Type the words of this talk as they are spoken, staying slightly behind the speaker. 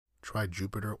try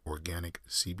Jupiter Organic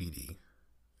CBD.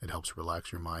 It helps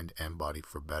relax your mind and body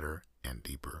for better and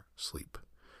deeper sleep.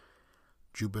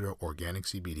 Jupiter Organic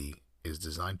CBD is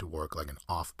designed to work like an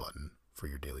off button for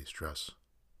your daily stress.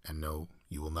 And no,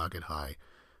 you will not get high,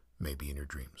 maybe in your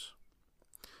dreams.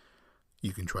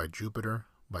 You can try Jupiter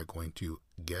by going to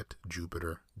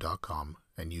getjupiter.com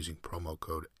and using promo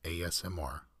code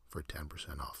ASMR for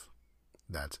 10% off.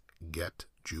 That's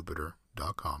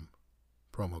getjupiter.com,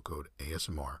 promo code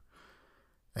ASMR,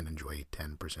 and enjoy a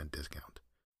 10% discount.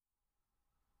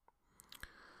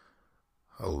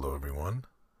 Hello everyone.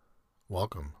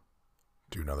 Welcome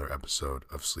to another episode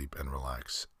of Sleep and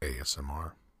Relax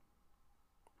ASMR.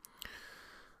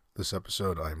 This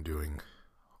episode I'm doing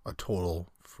a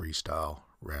total freestyle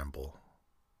ramble.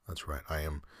 That's right, I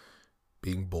am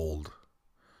being bold.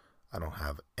 I don't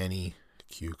have any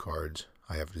cue cards.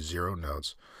 I have 0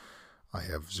 notes. I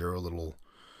have 0 little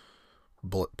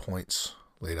bullet points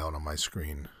laid out on my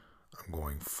screen. I'm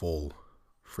going full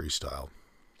freestyle.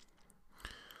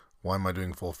 Why am I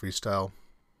doing full freestyle?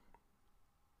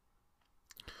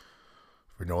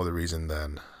 For no other reason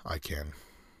than I can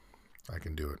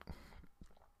do it.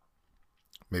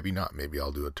 Maybe not. Maybe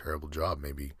I'll do a terrible job.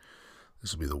 Maybe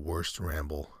this will be the worst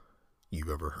ramble you've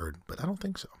ever heard. But I don't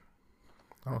think so.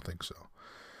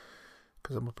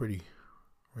 Because I'm a pretty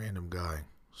random guy.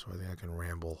 So I think I can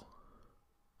ramble.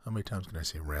 How many times can I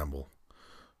say ramble?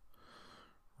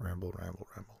 Ramble.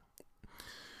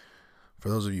 For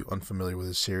those of you unfamiliar with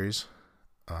this series,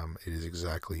 it is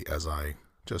exactly as I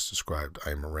just described. I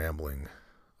am rambling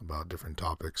about different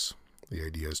topics. The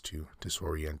idea is to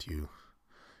disorient you,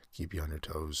 keep you on your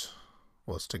toes.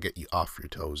 Well, it's to get you off your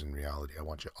toes in reality. I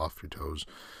want you off your toes,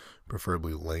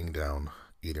 preferably laying down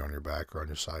either on your back or on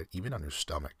your side, even on your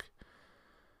stomach.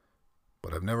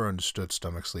 But I've never understood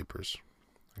stomach sleepers.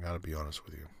 I gotta be honest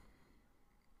with you.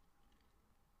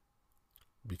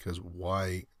 Because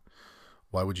why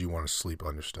would you want to sleep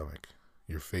on your stomach?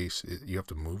 Your face, you have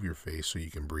to move your face so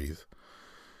you can breathe.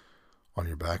 On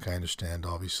your back, I understand,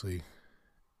 obviously.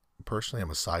 Personally, I'm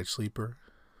a side sleeper.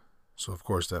 So, of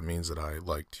course, that means that I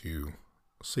like to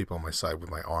sleep on my side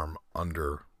with my arm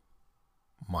under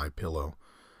my pillow.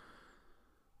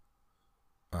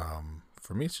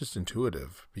 For me, it's just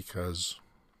intuitive because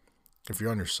if you're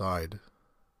on your side,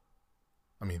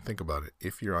 think about it.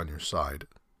 If you're on your side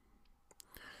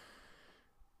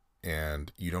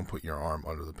and you don't put your arm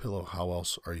under the pillow, how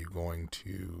else are you going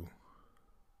to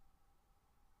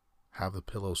have the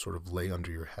pillow sort of lay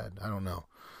under your head? I don't know.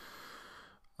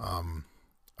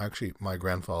 Actually, my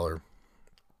grandfather,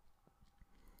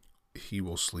 he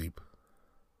will sleep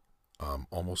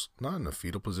almost not in a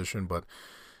fetal position, but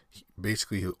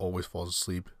basically he always falls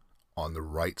asleep on the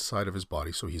right side of his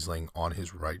body, so he's laying on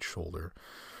his right shoulder.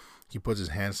 He puts his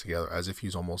hands together as if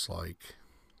he's almost like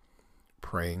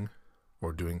praying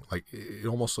or doing, like, it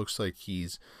almost looks like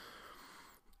he's,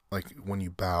 like when you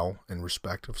bow in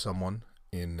respect of someone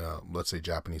in, let's say,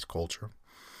 Japanese culture.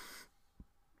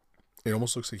 It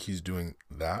almost looks like he's doing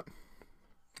that,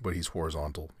 but he's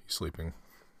horizontal. He's sleeping.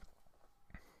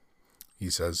 He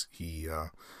says he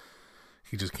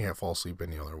just can't fall asleep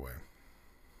any other way.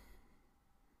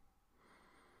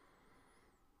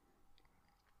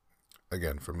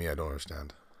 Again, for me, I don't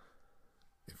understand.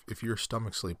 If you're a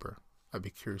stomach sleeper, I'd be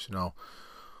curious to know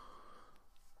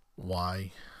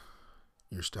why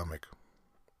your stomach.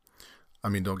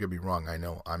 Don't get me wrong. I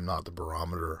know I'm not the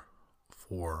barometer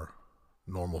for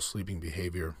normal sleeping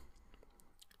behavior.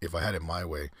 If I had it my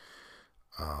way,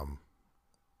 well,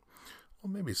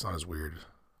 maybe it's not as weird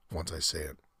once I say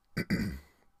it.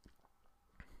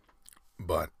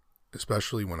 But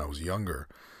especially when I was younger,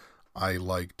 I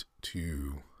liked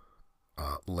to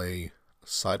lay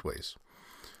sideways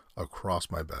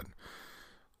across my bed.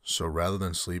 So rather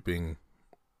than sleeping,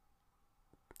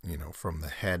 from the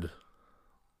head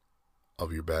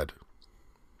of your bed,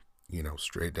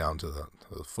 straight down to the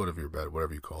foot of your bed,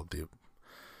 whatever you call it,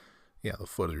 the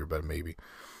foot of your bed maybe,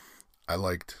 I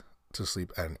liked to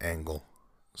sleep at an angle.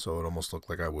 So it almost looked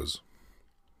like I was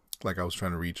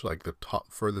trying to reach like the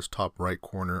furthest top right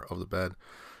corner of the bed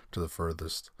to the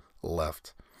furthest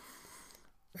left.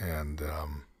 And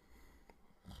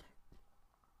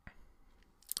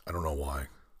I don't know why.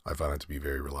 I found it to be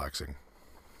very relaxing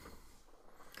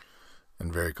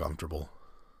and very comfortable.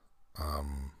 I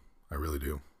really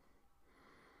do.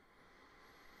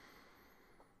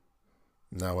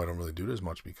 Now I don't really do it as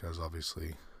much because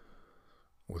obviously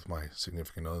with my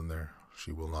significant other in there,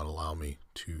 she will not allow me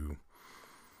to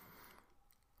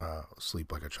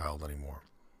sleep like a child anymore.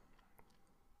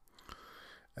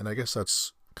 And I guess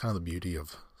that's kind of the beauty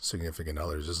of significant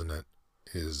others, isn't it?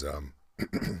 Is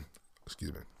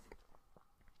excuse me.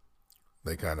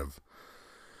 They kind of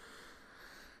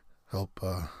help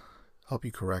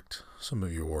you correct some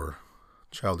of your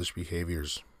childish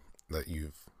behaviors that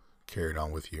you've carried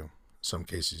on with you. In some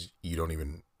cases, you don't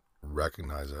even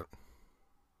recognize it.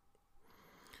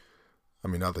 I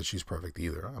mean, not that she's perfect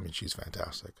either. I mean, she's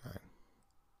fantastic,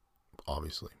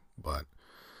 obviously. But,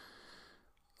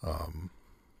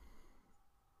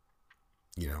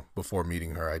 before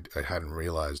meeting her, I hadn't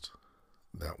realized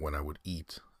that when I would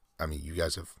eat, I mean, you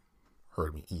guys have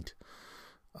heard me eat.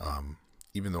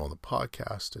 Even though on the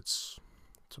podcast, it's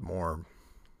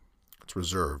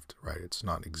reserved, right? It's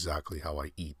not exactly how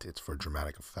I eat. It's for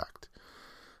dramatic effect.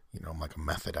 I'm like a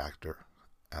method actor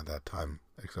at that time,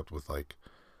 except with like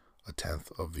a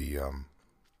tenth of the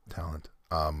talent.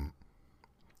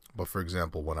 But for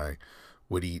example, when I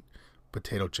would eat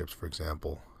potato chips, for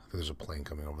example, there's a plane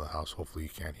coming over the house. Hopefully you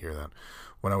can't hear that.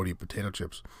 When I would eat potato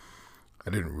chips, I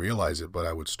didn't realize it, but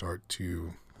I would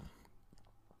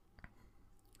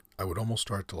almost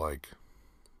start to like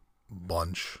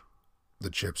bunch the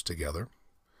chips together.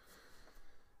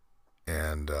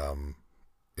 And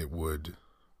it would,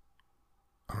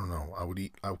 I don't know, I would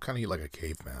kind of eat like a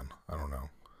caveman. I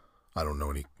don't know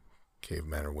any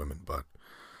cavemen or women, but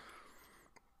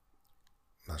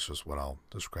that's just what I'll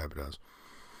describe it as.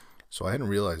 So I hadn't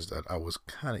realized that I was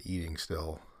kind of eating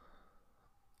still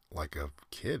like a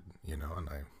kid, and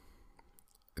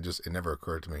it never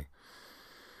occurred to me.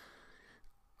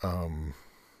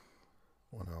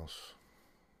 What else?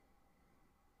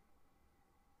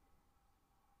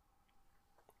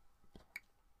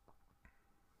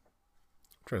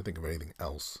 I'm trying to think of anything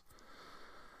else.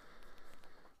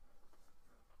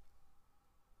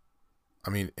 I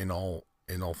mean, in all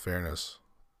fairness,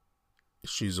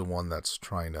 she's the one that's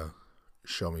trying to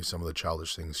show me some of the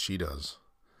childish things she does.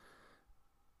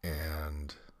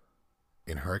 And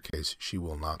in her case, she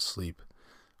will not sleep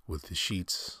with the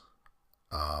sheets.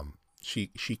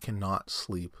 She cannot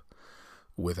sleep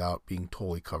without being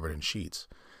totally covered in sheets.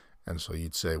 And so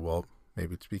you'd say, well,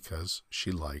 maybe it's because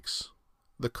she likes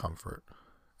the comfort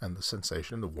and the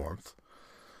sensation, the warmth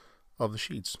of the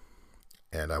sheets.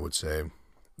 And I would say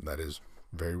that is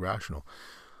very rational.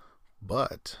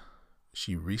 But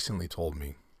she recently told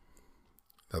me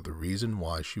that the reason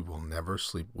why she will never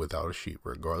sleep without a sheet,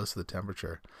 regardless of the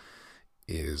temperature,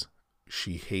 is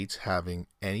she hates having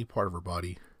any part of her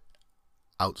body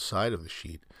outside of the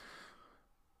sheet,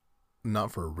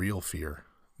 not for real fear,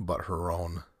 but her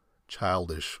own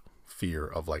childish fear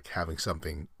of like having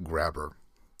something grab her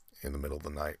in the middle of the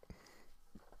night,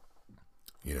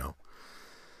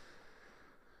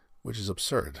 which is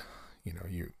absurd.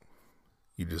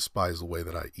 You despise the way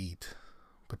that I eat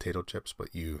potato chips,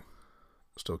 but you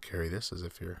still carry this as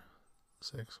if you're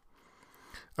 6.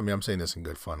 I mean, I'm saying this in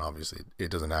good fun, obviously. It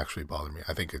doesn't actually bother me.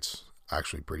 I think it's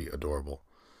actually pretty adorable.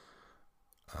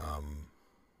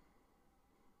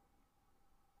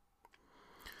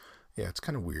 Yeah, it's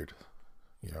kind of weird.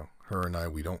 Her and I,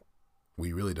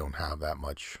 we really don't have that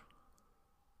much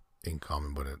in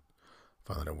common, but I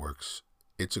find that it works.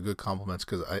 It's a good compliment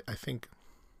because I think,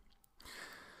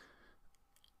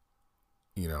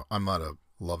 I'm not a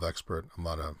love expert. I'm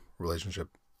not a relationship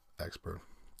expert,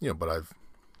 but I've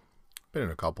been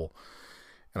in a couple.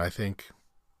 And I think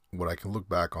what I can look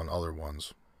back on other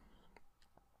ones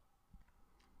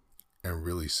and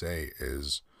really say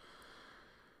is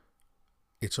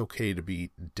it's okay to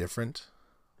be different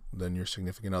than your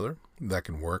significant other. That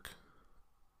can work.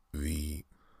 The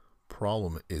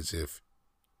problem is if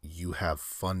you have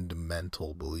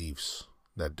fundamental beliefs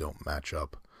that don't match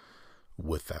up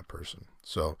with that person.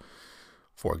 So,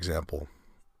 for example,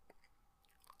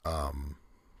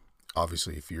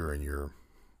 obviously if you're in your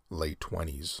late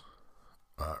 20s,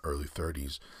 early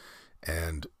 30s,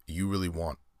 and you really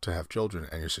want to have children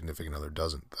and your significant other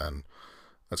doesn't, then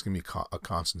that's going to be a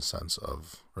constant sense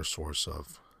of, or source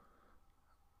of,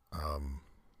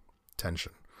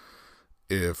 tension.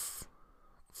 If,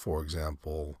 for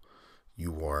example,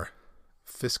 you are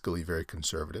fiscally very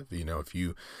conservative,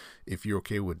 if you're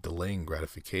okay with delaying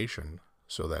gratification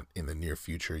so that in the near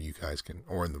future you guys can,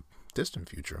 or in the distant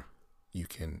future, you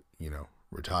can,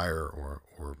 retire or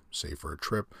save for a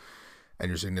trip, and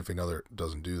your significant other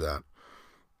doesn't do that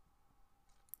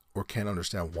or can't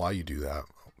understand why you do that,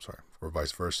 or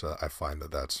vice versa, I find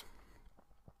that that's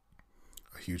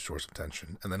a huge source of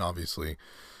tension. And then obviously,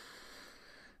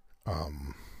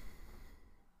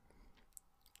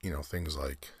 things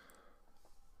like,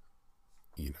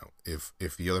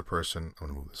 if the other person, I'm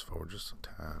going to move this forward just a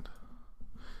tad.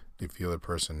 If the other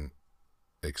person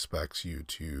expects you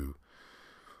to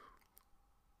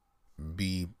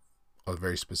be a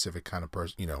very specific kind of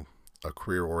person, a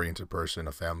career-oriented person,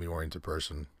 a family-oriented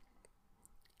person,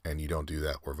 and you don't do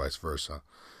that, or vice versa,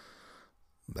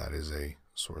 that is a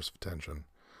source of tension.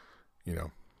 You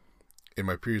know, in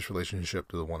my previous relationship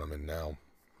to the one I'm in now,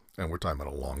 and we're talking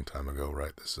about a long time ago,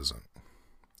 right? This is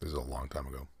a long time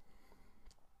ago.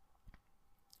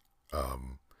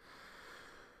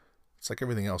 It's like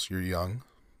everything else. You're young.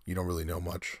 You don't really know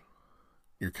much.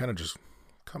 You're kind of just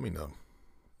coming to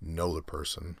know the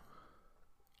person.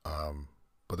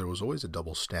 But there was always a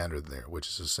double standard there, which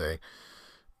is to say,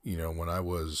 you know, when I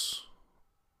was,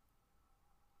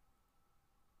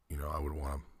 you know, I would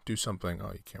want to do something.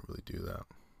 Oh, you can't really do that.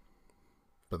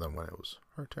 But then when it was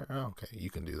her turn, oh, okay, you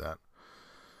can do that.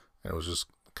 And it was just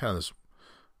kind of this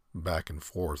back and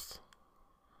forth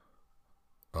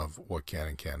of what can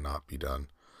and cannot be done.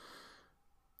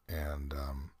 And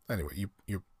anyway,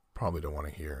 you probably don't want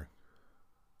to hear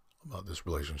about this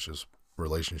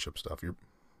relationship stuff. You're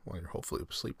hopefully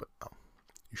asleep, but no,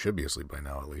 you should be asleep by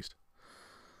now at least.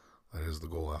 That is the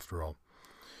goal after all.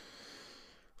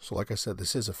 So like I said,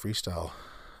 this is a freestyle.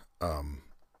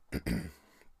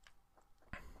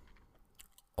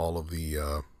 All of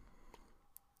the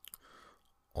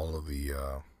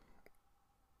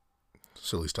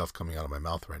silly stuff coming out of my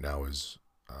mouth right now is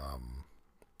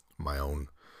my own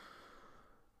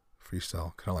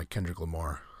freestyle, kind of like Kendrick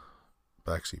Lamar,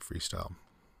 backseat freestyle.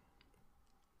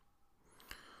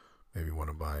 Maybe one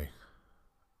of my,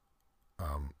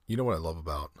 you know what I love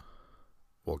about,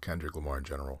 well, Kendrick Lamar in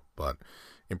general, but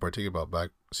in particular about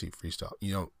backseat freestyle,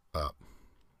 you know,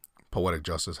 Poetic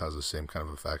Justice has the same kind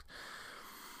of effect.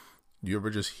 Do you ever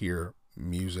just hear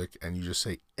music and you just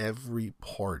say every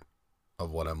part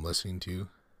of what I'm listening to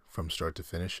from start to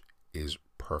finish is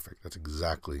perfect? That's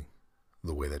exactly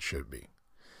the way that should be.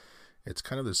 It's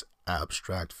kind of this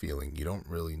abstract feeling. You don't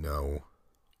really know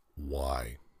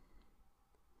why.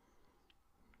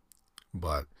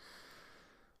 But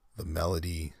the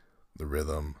melody, the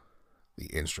rhythm, the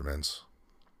instruments,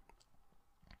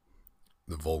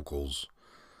 the vocals,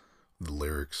 the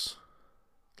lyrics,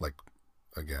 like,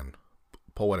 again,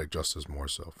 Poetic Justice more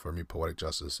so. For me, Poetic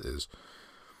Justice is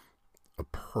a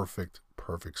perfect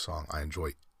song. I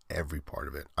enjoy every part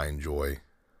of it. I enjoy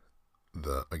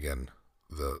the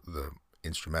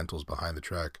instrumentals behind the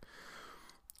track.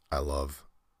 I love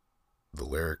the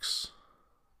lyrics.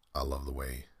 I love the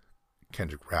way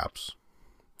Kendrick raps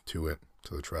to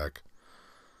the track.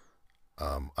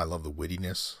 I love the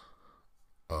wittiness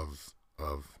of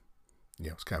you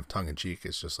know, it's kind of tongue in cheek.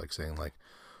 It's just like saying, like,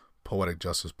 Poetic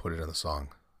Justice put it in the song.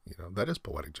 You know, that is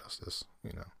poetic justice,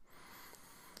 you know.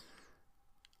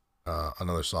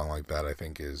 Another song like that, I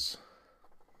think, is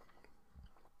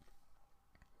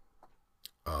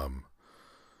All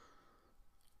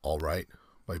Right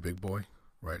by Big Boy,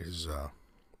 right? It's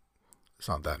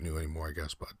not that new anymore, I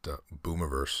guess, but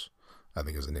Boomiverse, I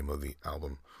think, is the name of the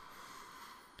album.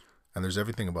 And there's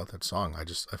everything about that song.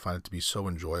 I find it to be so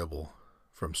enjoyable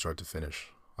from start to finish.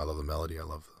 I love the melody. I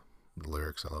love the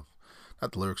lyrics. I love,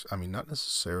 not the lyrics, I mean, not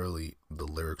necessarily the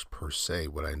lyrics per se.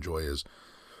 What I enjoy is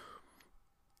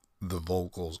the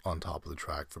vocals on top of the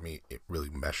track. For me, it really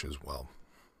meshes well.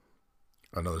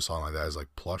 Another song like that is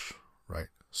like Plush, right?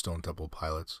 Stone Temple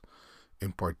Pilots.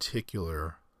 In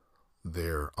particular,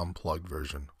 their unplugged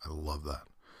version. I love that.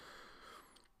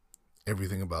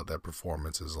 Everything about that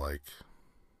performance is like,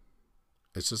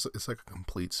 it's like a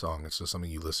complete song. It's just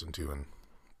something you listen to, and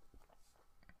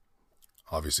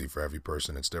obviously for every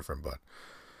person it's different, but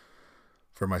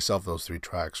for myself, those three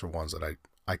tracks are ones that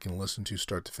I can listen to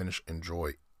start to finish,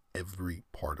 enjoy every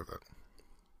part of it.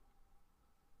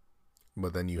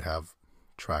 But then you have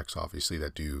tracks, obviously,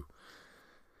 that do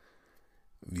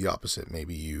the opposite.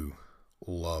 Maybe you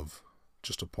love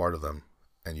just a part of them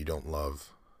and you don't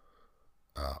love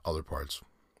other parts.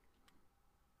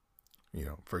 You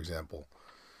know, for example,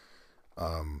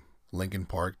 Linkin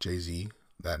Park, Jay-Z,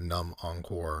 that Numb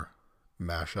Encore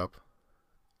mashup,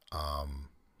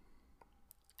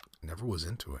 never was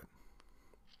into it.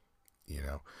 You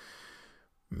know,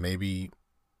 maybe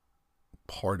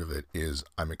part of it is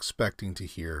I'm expecting to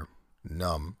hear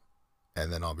Numb,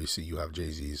 and then obviously you have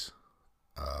Jay-Z's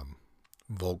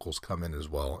vocals come in as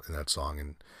well in that song,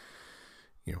 and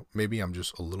you know, maybe I'm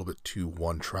just a little bit too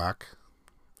one track.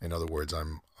 In other words,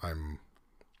 I'm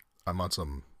not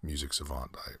some music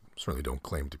savant. I certainly don't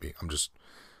claim to be. I'm just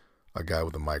a guy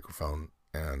with a microphone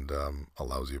and a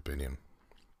lousy opinion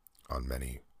on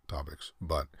many topics.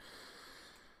 But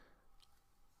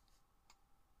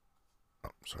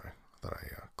sorry, I thought I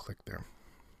clicked there.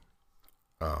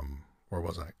 Where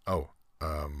was I?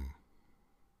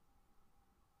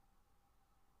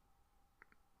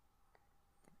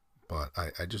 But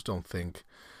I just don't think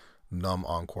Numb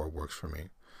Encore works for me.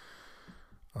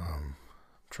 I'm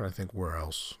trying to think where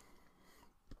else,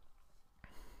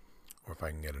 or if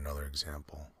I can get another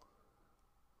example.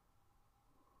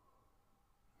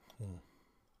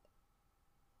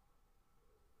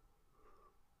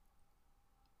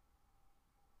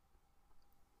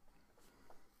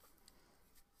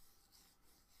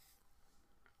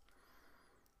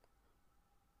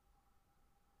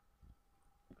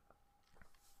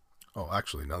 Oh,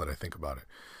 actually, now that I think about it,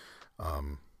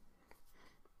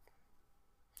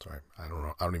 sorry, I don't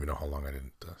know. I don't even know how long I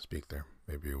didn't speak there.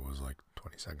 Maybe it was like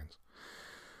 20 seconds.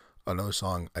 Another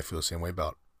song I feel the same way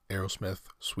about, Aerosmith,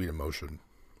 Sweet Emotion.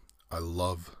 I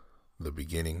love the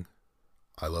beginning.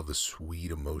 I love the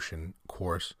Sweet Emotion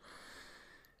chorus.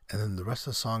 And then the rest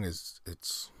of the song it's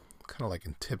kind of like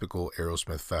in typical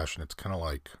Aerosmith fashion. It's kind of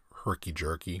like herky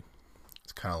jerky.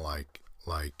 It's kind of like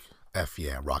F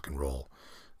yeah, rock and roll.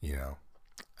 You know,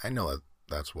 I know that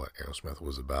that's what Aerosmith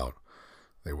was about.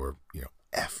 They were,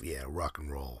 F yeah, rock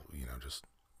and roll, just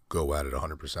go at it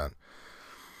 100%.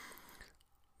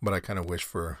 But I kind of wish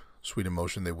for Sweet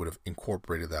Emotion they would have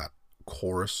incorporated that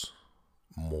chorus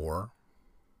more.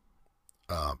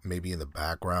 Maybe in the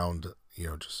background,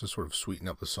 just to sort of sweeten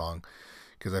up the song.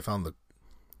 Because I found the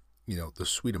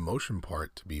Sweet Emotion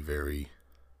part to be very,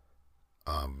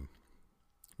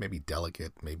 maybe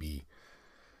delicate, maybe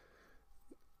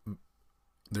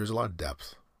there's a lot of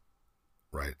depth,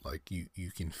 right? Like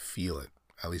you can feel it.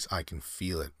 At least I can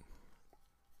feel it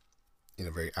in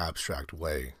a very abstract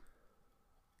way.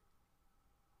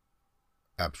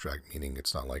 Abstract meaning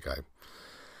it's not like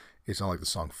the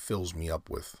song fills me up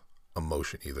with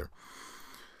emotion either.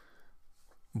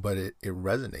 But it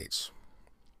resonates.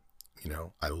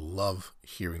 I love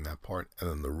hearing that part. And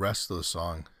then the rest of the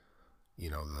song,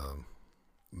 the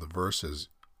verses,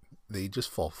 they just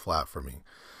fall flat for me.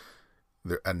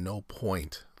 There, at no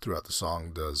point throughout the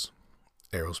song does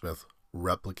Aerosmith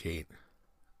replicate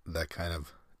that kind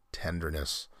of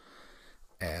tenderness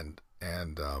and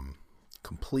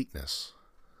completeness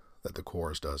that the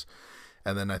chorus does.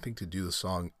 And then I think to do the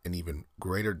song an even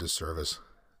greater disservice,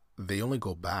 they only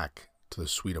go back to the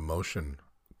Sweet Emotion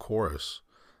chorus,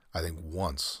 I think,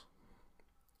 once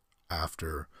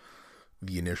after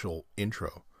the initial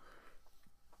intro.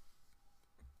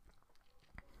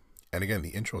 And again, the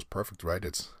intro is perfect, right?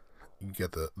 You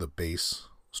get the bass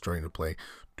starting to play,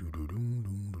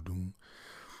 and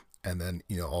then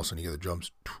all of a sudden you get the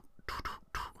drums,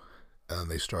 and then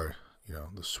they start,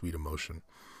 the Sweet Emotion,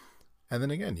 and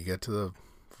then again you get to the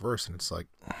verse, and it's like,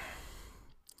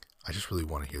 I just really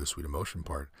want to hear the Sweet Emotion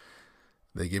part.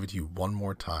 They give it to you one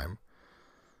more time,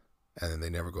 and then they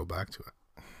never go back to it.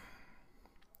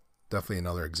 Definitely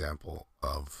another example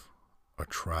of a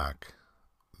track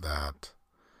that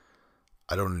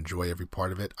I don't enjoy every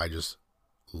part of it. I just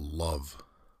love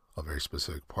a very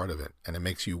specific part of it. And it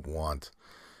makes you wish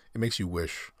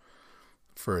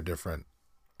for a different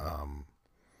kind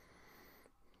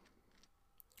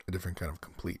of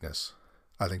completeness.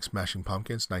 I think Smashing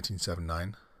Pumpkins,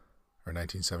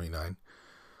 1979,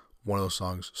 one of those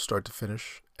songs, start to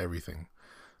finish, everything.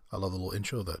 I love the little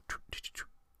intro,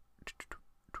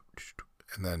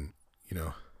 and then,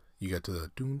 you get to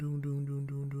the doom doom doom doom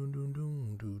doom doom doom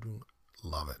doom doom doom.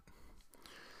 Love it.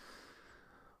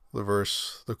 The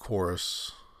verse, the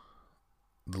chorus,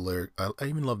 the lyric. I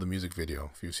even love the music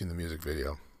video. If you've seen the music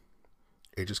video,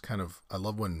 it just kind of, I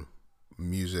love when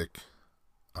music,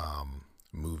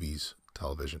 movies,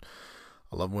 television,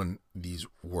 I love when these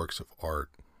works of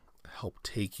art help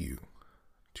take you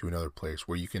to another place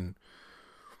where you can,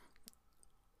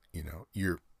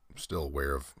 you're still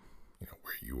aware of,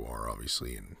 where you are,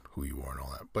 obviously, and who you are and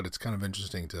all that. But it's kind of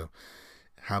interesting to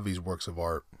have these works of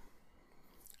art,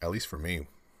 at least for me,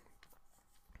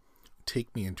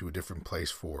 take me into a different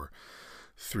place for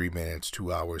 3 minutes,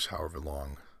 2 hours, however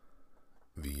long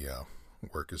the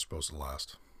work is supposed to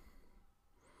last.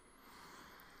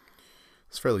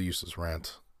 It's a fairly useless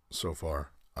rant so far.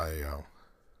 I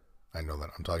know that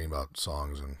I'm talking about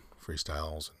songs and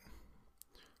freestyles and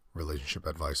relationship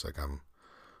advice like I'm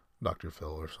Dr. Phil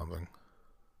or something.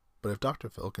 But if Dr.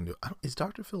 Phil can do it, is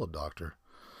Dr. Phil a doctor?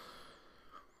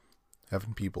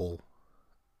 Having people,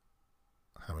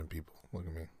 look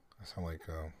at me. I sound like,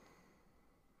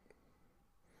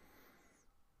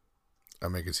 I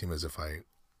make it seem as if I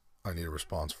need a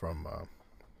response from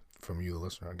you, the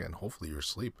listener. Again, hopefully you're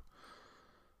asleep.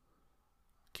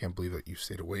 Can't believe that you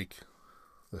stayed awake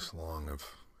this long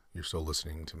if you're still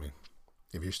listening to me.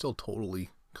 If you're still totally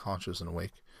conscious and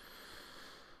awake,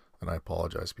 then I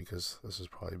apologize, because this has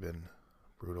probably been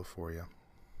brutal for you.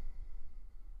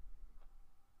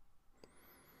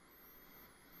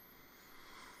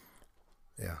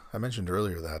 Yeah, I mentioned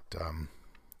earlier that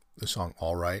the song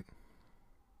All Right,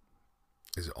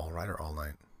 is it All Right or All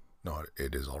Night? No,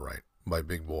 it is All Right, by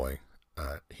Big Boy,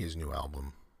 his new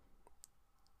album.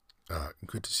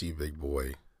 Good to see Big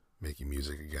Boy making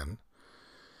music again.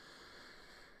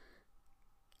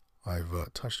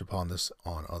 I've touched upon this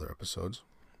on other episodes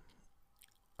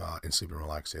in Sleep and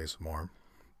Relax ASMR.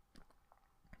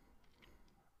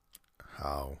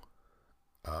 How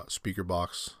Speaker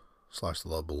Box / The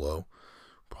Love Below,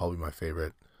 probably my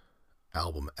favorite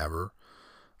album ever.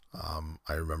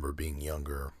 I remember being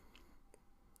younger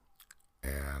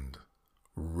and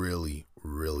really,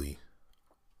 really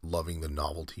loving the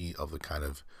novelty of the kind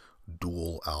of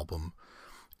dual album,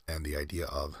 and the idea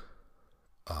of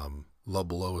Love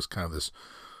Below is kind of this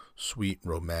sweet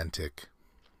romantic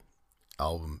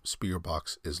album. Speaker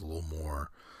Box is a little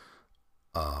more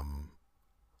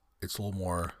it's a little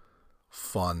more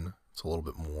fun. It's a little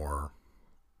bit more,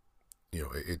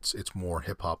 it's more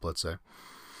hip hop, let's say.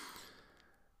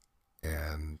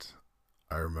 And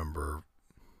I remember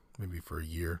maybe for a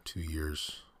year, 2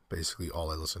 years, basically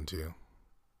all I listened to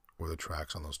were the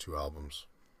tracks on those two albums.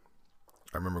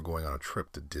 I remember going on a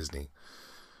trip to Disney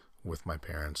with my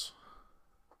parents,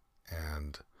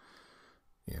 and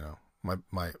my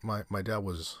dad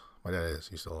is,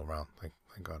 he's still around, thank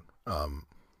God.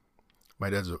 My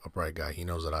dad's a bright guy. He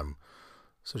knows that I'm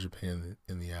such a pain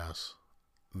in the ass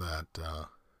that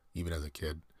even as a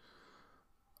kid,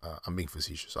 I'm being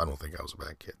facetious. I don't think I was a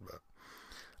bad kid, but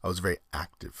I was a very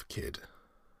active kid.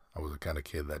 I was the kind of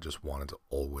kid that just wanted to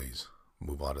always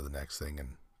move on to the next thing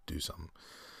and do something.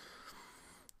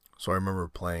 So I remember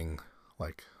playing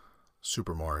like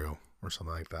Super Mario or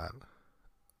something like that.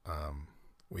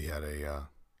 We had an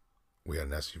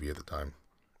SUV at the time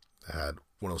that had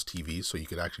one of those TVs, so you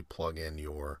could actually plug in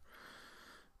your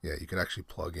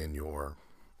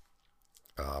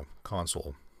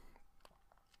console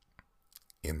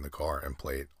in the car and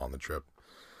play it on the trip.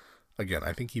 Again,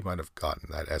 I think he might have gotten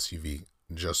that SUV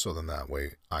just so then that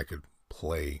way I could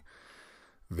play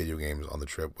video games on the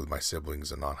trip with my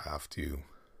siblings and not have to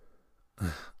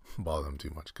bother them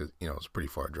too much, because it's a pretty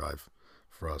far drive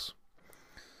for us.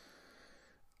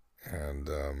 And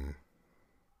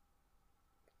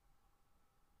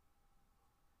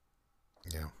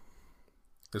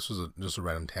this was just a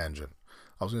random tangent.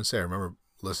 I was gonna say I remember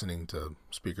listening to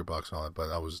Speaker Box and all that,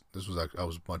 but I was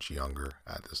much younger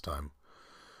at this time.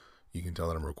 You can tell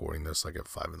that I'm recording this like at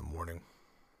 5 a.m.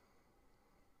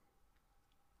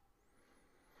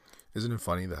 Isn't it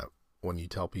funny that when you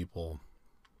tell people,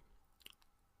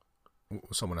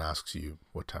 someone asks you,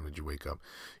 what time did you wake up?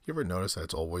 You ever notice that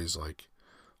it's always like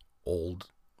old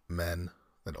men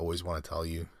that always want to tell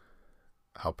you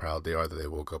how proud they are that they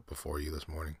woke up before you this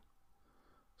morning?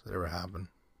 Does that ever happen?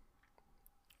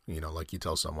 Like you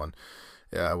tell someone,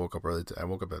 yeah, I woke up early. I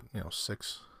woke up at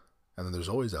 6, and then there's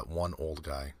always that one old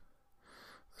guy.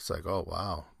 It's like, oh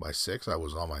wow, by 6 I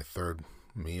was on my 3rd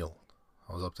meal.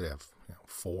 I was up to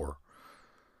 4.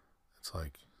 It's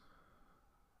like,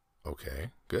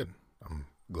 okay, good. I'm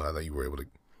glad that you were able to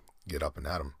get up and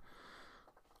at him.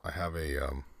 I have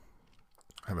an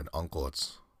uncle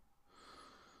that's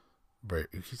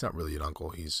he's not really an uncle.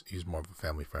 He's more of a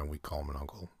family friend. We call him an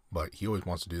uncle, but he always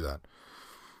wants to do that.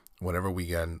 Whenever we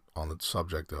get on the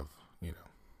subject of,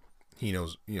 he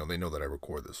knows, they know that I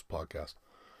record this podcast.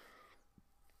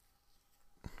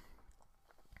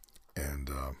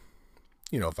 And,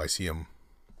 if I see him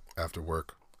after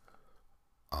work,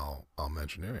 I'll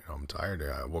mention it. I'm tired.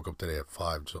 I woke up today at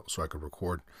 5 so I could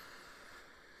record.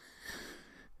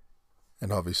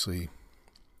 And obviously,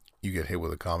 you get hit with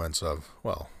the comments of,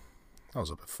 well, I was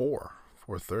up at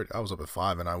 4:30. I was up at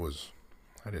 5, and I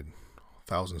did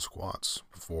 1,000 squats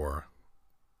before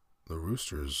the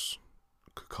roosters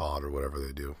cawed or whatever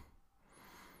they do.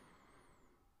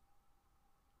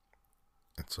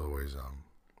 It's always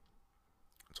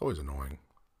annoying,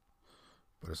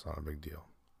 but it's not a big deal.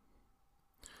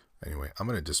 Anyway, I'm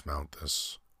going to dismount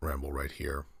this ramble right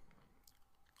here.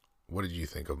 What did you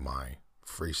think of my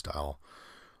freestyle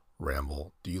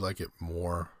ramble? Do you like it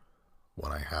more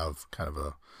when I have kind of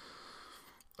a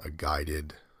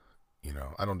guided,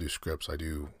 I don't do scripts. I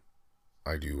do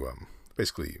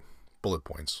basically bullet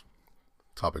points,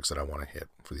 topics that I want to hit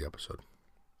for the episode,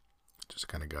 just to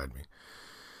kind of guide me.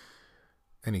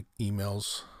 Any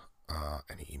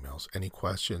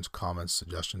questions, comments,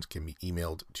 suggestions can be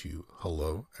emailed to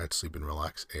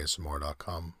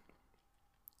hello@sleepandrelaxasmr.com.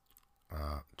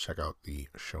 Check out the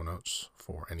show notes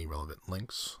for any relevant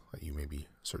links that you may be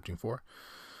searching for.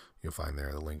 You'll find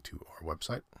there the link to our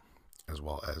website, as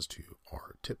well as to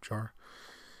our tip jar.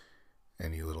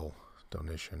 Any little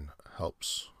donation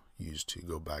helps. use to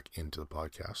go back into the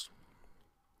podcast.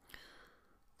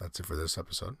 That's it for this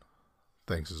episode.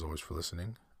 Thanks as always for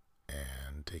listening,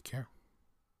 and take care.